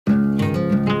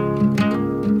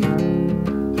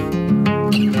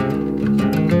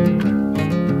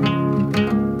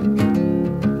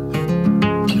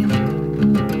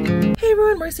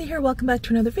Marcy here. Welcome back to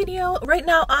another video. Right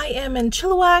now I am in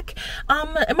Chilliwack.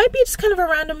 It might be just kind of a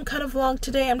random kind of vlog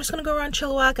today. I'm just gonna go around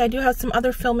Chilliwack. I do have some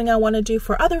other filming I want to do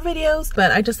for other videos,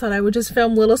 but I just thought I would just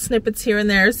film little snippets here and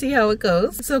there, see how it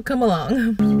goes. So come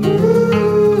along.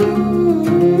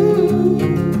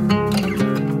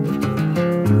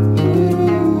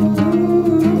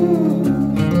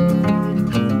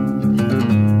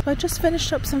 I just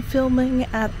finished up some filming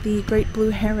at the Great Blue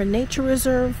Heron Nature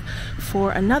Reserve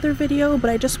for another video, but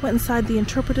I just went inside the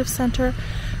interpretive center.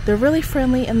 They're really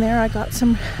friendly in there. I got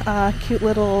some cute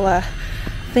little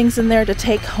things in there to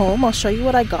take home. I'll show you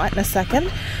what I got in a second.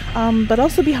 But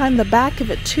also behind the back of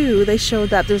it too, they showed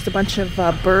that there's a bunch of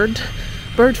bird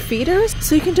feeders,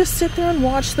 so you can just sit there and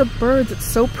watch the birds. It's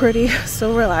so pretty,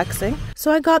 so relaxing.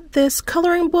 So I got this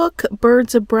coloring book,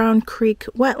 Birds of Brown Creek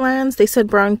Wetlands. They said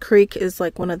Brown Creek is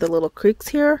like one of the little creeks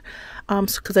here,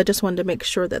 because I just wanted to make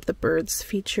sure that the birds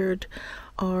featured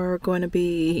are going to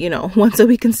be, you know, ones that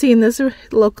we can see in this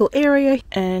local area.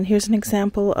 And here's an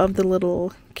example of the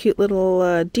little cute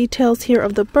little details here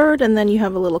of the bird, and then you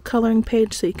have a little coloring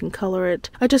page so you can color it.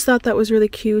 I just thought that was really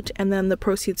cute, and then the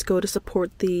proceeds go to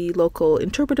support the local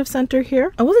interpretive center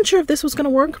here. I wasn't sure if this was going to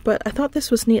work, but I thought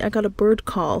this was neat. I got a bird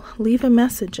call. Leave a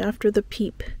message after the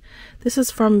peep. This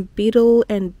is from Beetle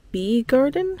and Bee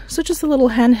Garden. So just a little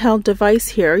handheld device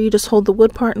here. You just hold the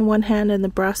wood part in one hand and the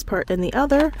brass part in the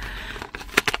other,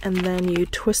 and then you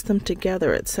twist them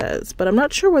together, it says. But I'm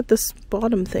not sure what this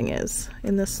bottom thing is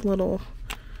in this little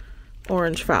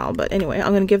orange file. But anyway,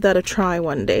 I'm going to give that a try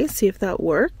one day, see if that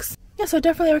works. Yeah, so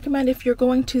definitely recommend if you're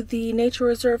going to the nature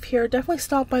reserve here, definitely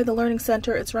stop by the learning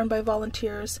center. It's run by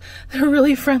volunteers. They're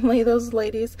really friendly, those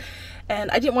ladies.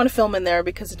 And I didn't want to film in there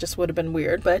because it just would have been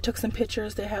weird, but I took some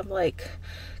pictures. They have like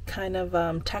kind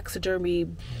of taxidermy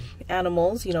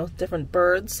animals, you know, different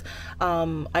birds.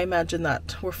 I imagine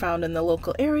that were found in the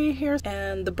local area here.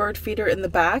 And the bird feeder in the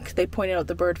back, they pointed out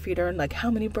the bird feeder and like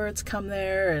how many birds come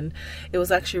there, and it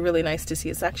was actually really nice to see.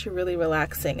 It's actually really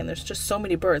relaxing, and there's just so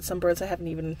many birds, some birds I haven't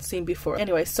even seen before.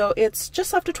 Anyway, so it's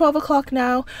just after 12 o'clock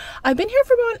now. I've been here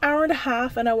for about an hour and a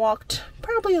half, and I walked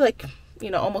probably like, you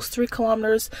know, almost 3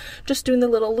 kilometers, just doing the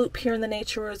little loop here in the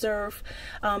nature reserve.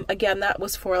 Again, that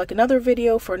was for like another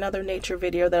video, for another nature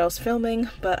video that I was filming,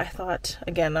 but I thought,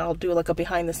 again, I'll do like a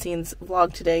behind the scenes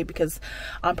vlog today because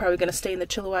I'm probably going to stay in the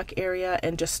Chilliwack area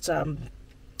and just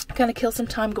kind of kill some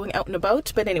time going out and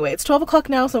about. But anyway, it's 12 o'clock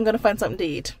now, so I'm gonna find something to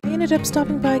eat. I ended up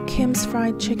stopping by Kim's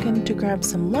Fried Chicken to grab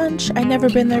some lunch. I'd never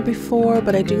been there before,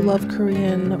 but I do love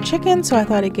Korean chicken, so I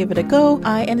thought I'd give it a go.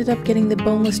 I ended up getting the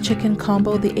boneless chicken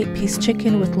combo, the 8-piece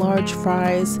chicken with large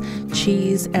fries,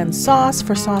 cheese, and sauce.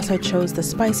 For sauce, I chose the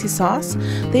spicy sauce.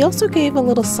 They also gave a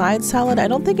little side salad. I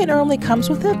don't think it normally comes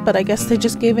with it, but I guess they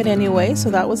just gave it anyway, so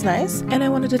that was nice. And I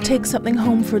wanted to take something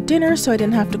home for dinner so I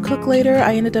didn't have to cook later.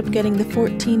 I ended up getting the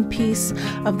 14-piece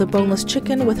of the boneless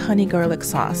chicken with honey garlic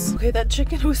sauce. Okay, that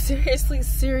chicken was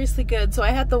seriously good. So I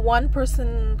had the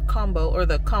 1-person combo, or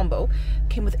the combo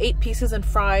came with 8 pieces and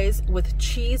fries with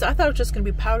cheese. I thought it was just gonna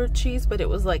be powdered cheese, but it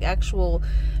was like actual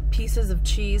pieces of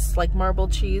cheese, like marble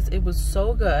cheese. It was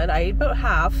so good. I ate about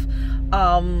half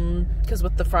because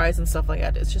with the fries and stuff like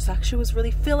that, it's just actually was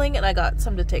really filling, and I got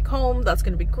some to take home. That's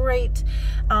gonna be great.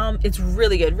 It's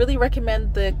really good. Really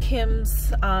recommend the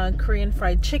Kim's Korean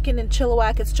fried chicken in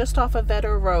Chilliwack. It's just off of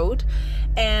Vedder Road.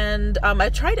 And I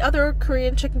tried other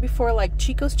Korean chicken before, like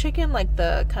Chico's chicken, like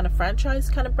the kind of franchise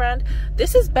kind of brand.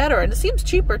 This is better, and it seems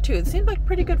cheaper too. It seemed like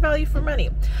pretty good value for money.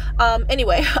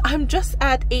 Anyway, I'm just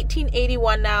at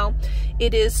 1881 now.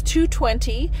 It is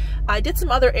 2:20. I did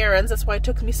some other errands, that's why it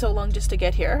took me so long just to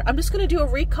get here. I'm just going to do a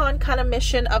recon kind of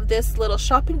mission of this little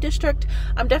shopping district.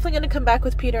 I'm definitely going to come back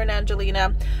with Peter and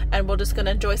Angelina, and we're just going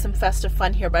to enjoy some festive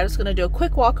fun here, but I'm just going to do a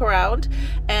quick walk around,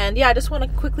 and yeah, I just want to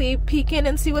quickly peek in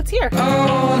and see what's here. I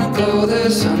wanna go there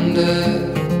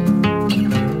someday.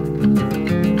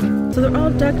 So they're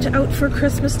all decked out for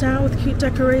Christmas now with cute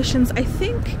decorations. I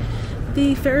think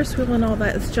the Ferris wheel and all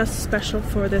that is just special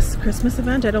for this Christmas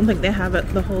event. I don't think they have it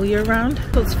the whole year round.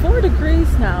 So it's 4 degrees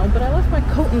now, but I left my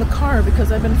coat in the car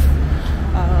because I've been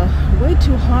way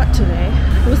too hot today.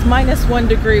 It was -1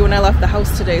 degree when I left the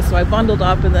house today, so I bundled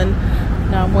up, and then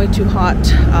now I'm way too hot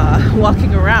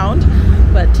walking around.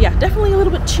 But yeah, definitely a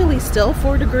little bit chilly still,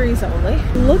 4 degrees only.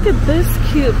 Look at this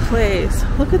cute place.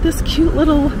 Look at this cute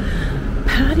little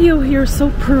patio here,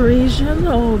 so Parisian.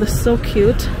 Oh, this is so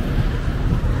cute.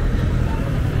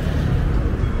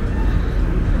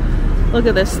 Look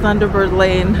at this Thunderbird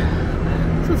Lane.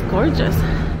 This is gorgeous.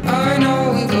 I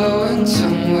know we're going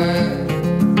somewhere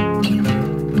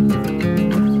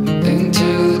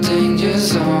into the danger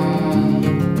zone.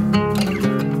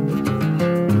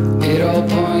 It all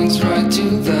points right to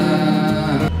the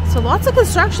Lots of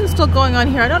construction still going on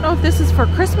here. I don't know if this is for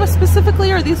Christmas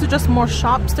specifically or these are just more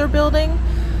shops they're building.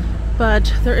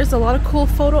 But there is a lot of cool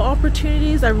photo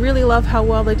opportunities. I really love how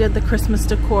well they did the Christmas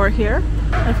decor here.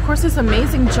 And of course, this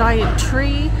amazing giant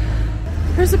tree.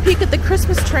 Here's a peek at the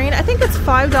Christmas train. I think it's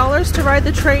 $5 to ride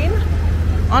the train.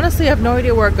 Honestly, I have no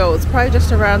idea where it goes. Probably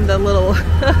just around the little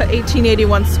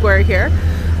 1881 square here.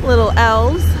 Little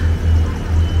elves.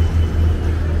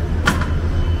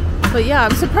 But yeah,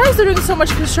 I'm surprised they're doing so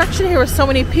much construction here with so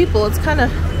many people. It's kind of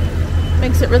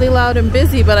makes it really loud and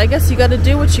busy, but I guess you got to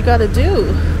do what you got to do.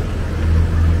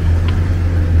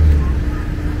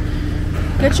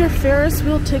 Get your Ferris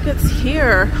wheel tickets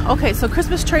here. Okay, so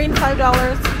Christmas train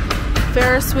 $5,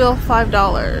 Ferris wheel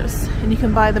 $5. And you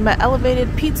can buy them at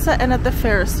Elevated Pizza and at the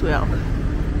Ferris wheel.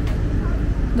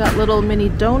 Got little mini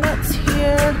donuts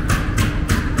here.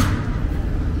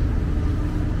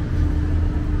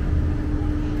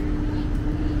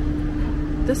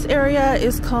 This area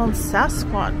is called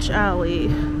Sasquatch Alley.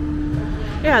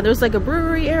 Yeah, there's like a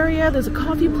brewery area, there's a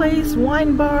coffee place,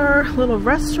 wine bar, little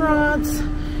restaurants,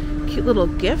 cute little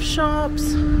gift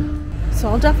shops. So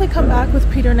I'll definitely come back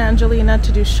with Peter and Angelina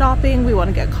to do shopping. We want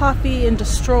to get coffee and to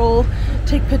stroll,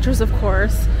 take pictures of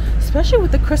course, especially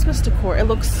with the Christmas decor. It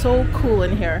looks so cool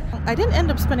in here. I didn't end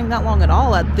up spending that long at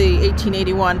all at the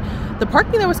 1881. The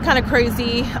parking there was kind of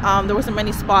crazy. There wasn't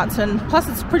many spots, and plus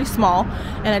it's pretty small,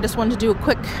 and I just wanted to do a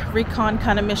quick recon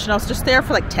kind of mission. I was just there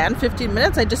for like 10-15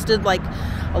 minutes. I just did like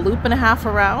a loop and a half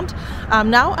around.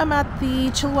 Now I'm at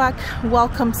the Chilliwack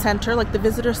Welcome Center, like the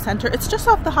visitor center. It's just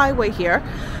off the highway here.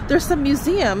 There's some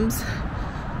museums,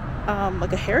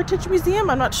 like a heritage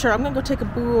museum. I'm not sure. I'm gonna go take a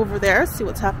boo over there, see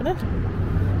what's happening.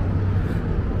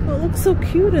 Oh, it looks so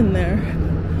cute in there.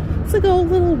 It's like a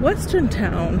little western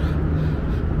town.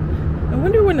 I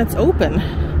wonder when it's open.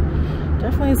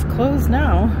 Definitely is closed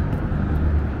now.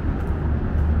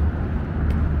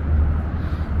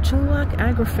 Chilliwack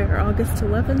Agri Fair, August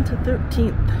 11th to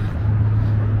 13th.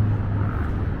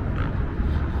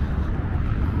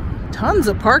 Tons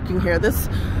of parking here. This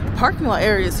parking lot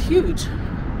area is huge.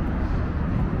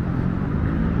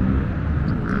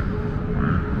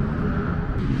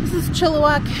 This is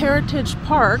Chilliwack Heritage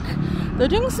Park. They're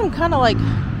doing some kind of like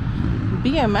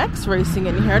BMX racing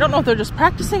in here. I don't know if they're just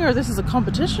practicing or this is a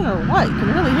competition or what. You can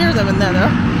really hear them in there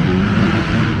though.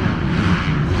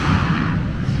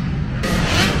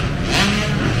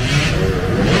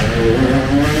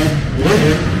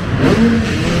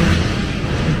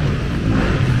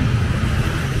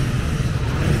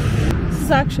 This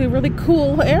is actually a really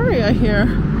cool area here.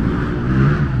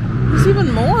 There's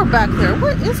even more back there.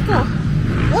 What is going?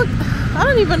 Look, I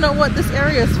don't even know what this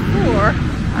area is for.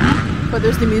 But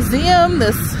there's the museum,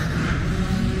 this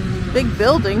big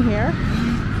building here.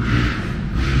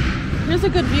 Here's a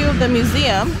good view of the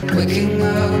museum. Waking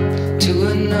up to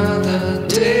another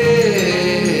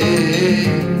day.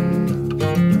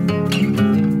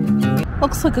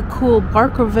 Looks like a cool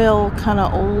Barkerville kind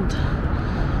of old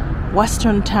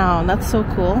western town. That's so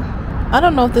cool. I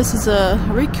don't know if this is a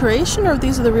recreation or if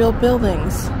these are the real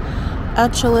buildings.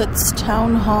 Atchalit's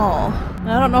Town Hall.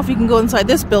 I don't know if you can go inside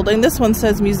this building. This one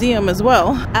says museum as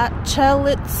well.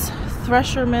 Atchalit's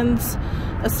Threshermen's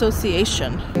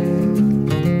Association.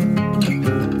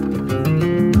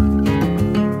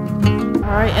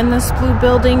 Alright, in this blue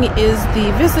building is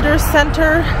the visitor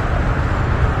center.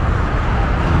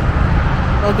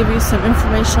 I'll give you some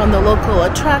information on the local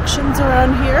attractions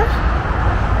around here.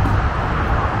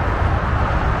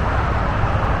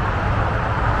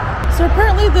 So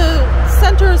apparently the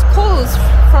center is closed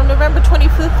from November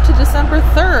 25th to December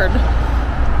 3rd.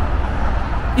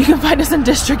 You can find us in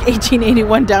District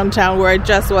 1881 downtown where I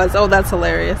just was. Oh, that's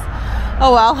hilarious.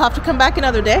 Oh, I'll have to come back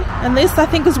another day. And this, I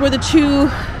think, is where the two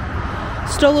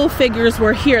Stolo figures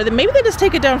were here. Then maybe they just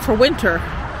take it down for winter.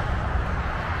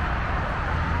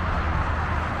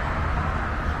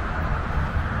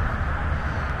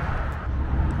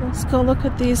 Let's go look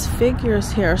at these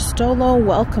figures here. Stolo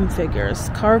welcome figures,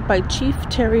 carved by Chief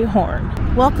Terry Horn.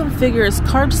 Welcome figures.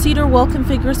 Carved cedar welcome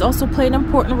figures also play an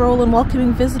important role in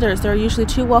welcoming visitors. There are usually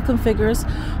two welcome figures,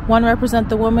 one to represent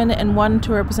the women and one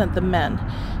to represent the men.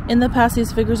 In the past,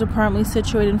 these figures are permanently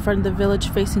situated in front of the village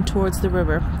facing towards the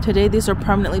river. Today, these are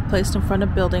permanently placed in front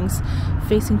of buildings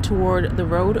facing toward the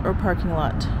road or parking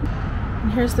lot.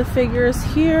 And here's the figures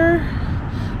here.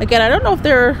 Again, I don't know if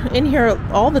they're in here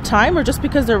all the time or just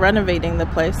because they're renovating the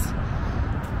place.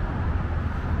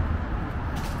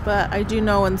 But I do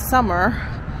know in summer,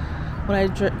 when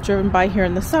I've driven by here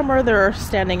in the summer, they're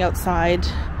standing outside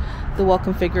the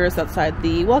welcome figures outside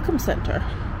the welcome center.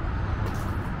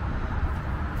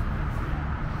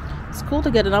 It's cool to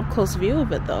get an up-close view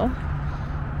of it though.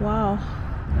 Wow.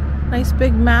 Nice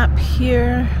big map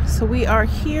here. So we are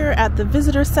here at the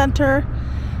visitor center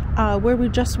where we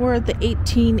just were. The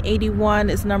 1881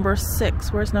 is number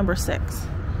 6. Where's number 6?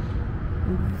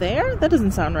 There? That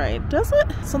doesn't sound right, does it?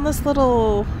 It's on this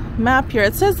little map here.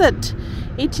 It says that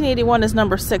 1881 is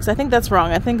number 6. I think that's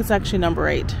wrong. I think it's actually number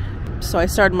 8. So I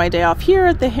started my day off here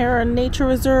at the Heron Nature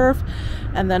Reserve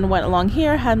and then went along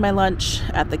here, had my lunch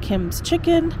at the Kim's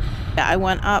Chicken. I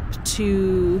went up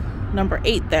to number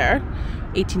 8 there,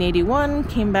 1881,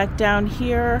 came back down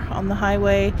here on the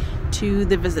highway to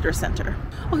the visitor center.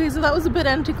 Okay, so that was a bit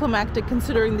anticlimactic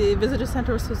considering the visitor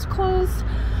center was closed.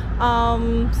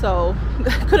 So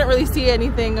couldn't really see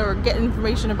anything or get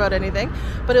information about anything,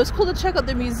 but it was cool to check out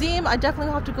the museum. I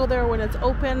definitely have to go there when it's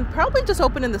open, probably just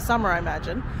open in the summer, I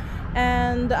imagine.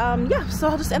 And yeah, so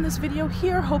I'll just end this video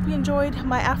here. Hope you enjoyed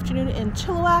my afternoon in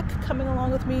Chilliwack, coming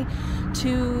along with me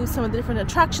to some of the different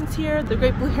attractions here, the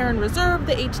Great Blue Heron Reserve,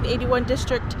 the 1881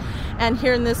 district, and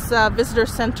here in this visitor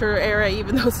center area,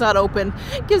 even though it's not open,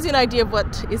 gives you an idea of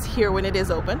what is here when it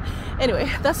is open. Anyway,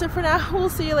 that's it for now. We'll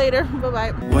see you later.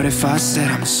 Bye-bye. What if I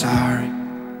said I'm sorry?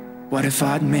 What if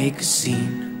I'd make a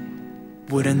scene?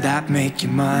 Wouldn't that make you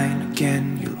mine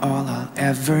again? You're all I'll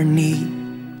ever need.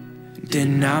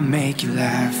 Didn't I make you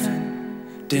laugh?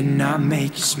 Didn't I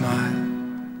make you smile?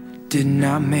 Didn't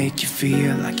I make you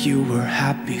feel like you were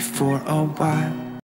happy for a while?